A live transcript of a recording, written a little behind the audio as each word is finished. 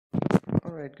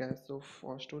Alright guys, so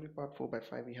for story part 4 by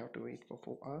 5 we have to wait for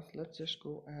 4 hours. Let's just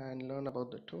go and learn about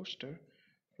the toaster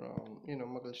from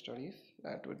Muggle studies.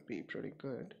 That would be pretty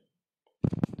good.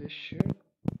 This should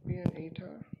be an 8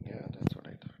 hour. Yeah, that's what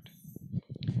I thought.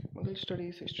 Muggle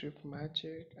studies, history of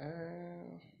magic,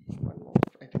 and one more.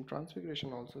 I think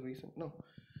transfiguration also recent. No,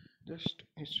 just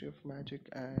history of magic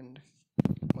and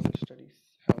Muggle studies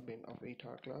have been of 8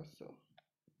 hour class. So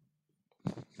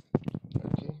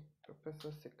okay,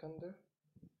 Professor Sikander.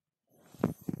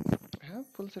 I have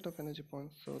full set of energy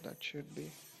points, so that should be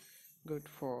good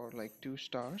for like 2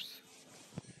 stars.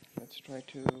 Let's try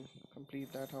to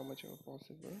complete that how much ever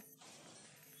possible.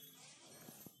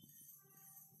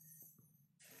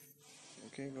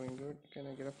 Okay, going good. Can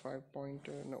I get a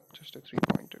 5-pointer? No, just a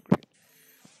 3-pointer. Great.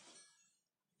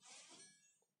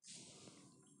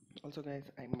 Also guys,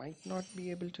 I might not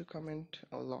be able to comment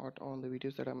a lot on the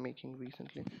videos that I'm making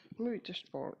recently. Maybe just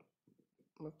for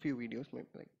a few videos, maybe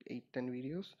like 8-10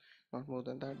 videos, not more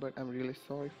than that, but I'm really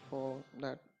sorry for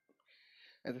that.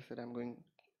 As I said, I'm going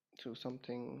through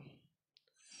something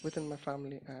within my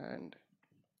family, and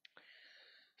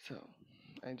so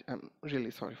I'm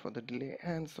really sorry for the delay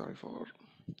and sorry for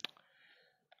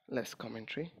less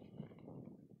commentary.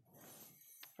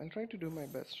 I'll try to do my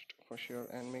best for sure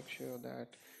and make sure that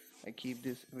I keep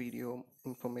this video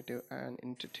informative and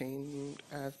entertained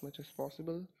as much as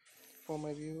possible for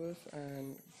my viewers,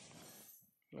 and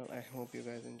well, I hope you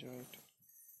guys enjoy it.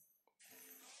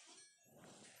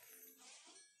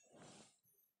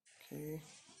 Okay,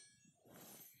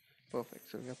 perfect.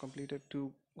 So we have completed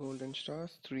 2 golden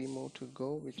stars, 3 more to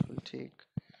go, which will take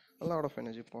a lot of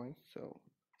energy points, so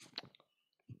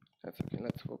that's okay.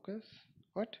 Let's focus.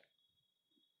 What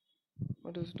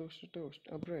is toast to toast?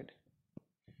 A bread.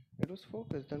 It was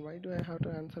focused, then why do I have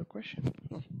to answer a question?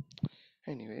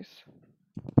 Anyways,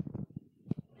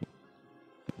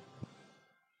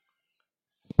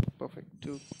 perfect.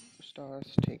 2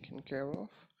 stars taken care of.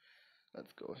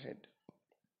 Let's go ahead.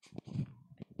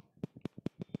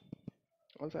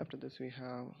 Also after this we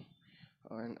have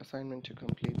an assignment to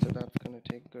complete, so that's gonna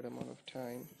take good amount of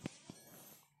time.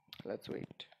 Let's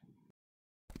wait.